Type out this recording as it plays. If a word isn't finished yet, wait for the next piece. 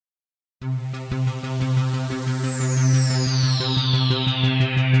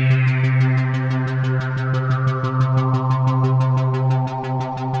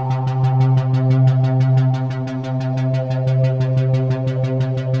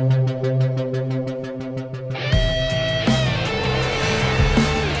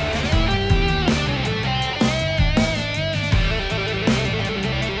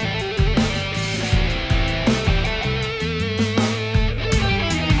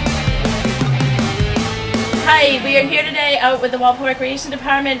Hi, we are here today out with the Walpole Recreation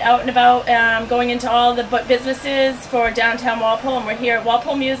Department, out and about, going into all the businesses for downtown Walpole, and we're here at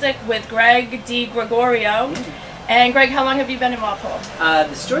Walpole Music with Greg DiGregorio. And Greg, how long have you been in Walpole?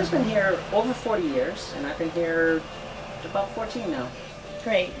 The store's been here over 40 years, and I've been here about 14 now.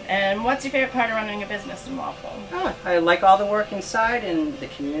 Great. And what's your favorite part of running a business in Walpole? I like all the work inside and the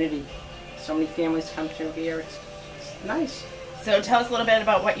community. So many families come through here. It's nice. So tell us a little bit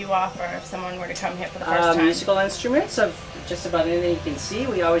about what you offer if someone were to come here for the first time. Musical instruments of just about anything you can see.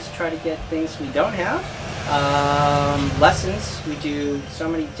 We always try to get things we don't have. Lessons. We do so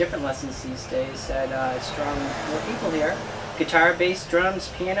many different lessons these days that it's drawing more people here. Guitar, bass,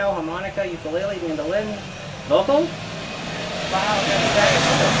 drums, piano, harmonica, ukulele, mandolin, vocal. Wow, that's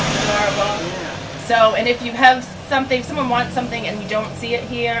adorable. Yeah. So, and if you have something, if someone wants something and you don't see it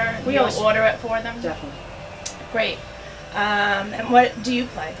here, you'll order it for them? Definitely. Great. And what do you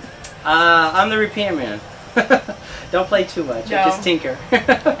play? I'm the repairman. Don't play too much. No. I just tinker.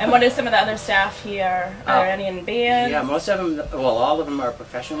 And what is some of the other staff here? Are there any in bands? Yeah, most of them, well, all of them are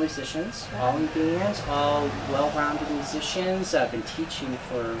professional musicians, all in bands, all well-rounded musicians. I've been teaching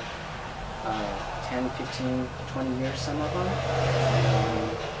for 10, 15, 20 years, some of them.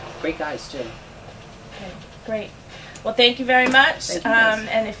 Great guys, too. Okay, great. Well, thank you very much. Thank you guys.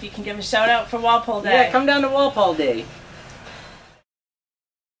 And if you can give a shout out for Walpole Day. Yeah, come down to Walpole Day.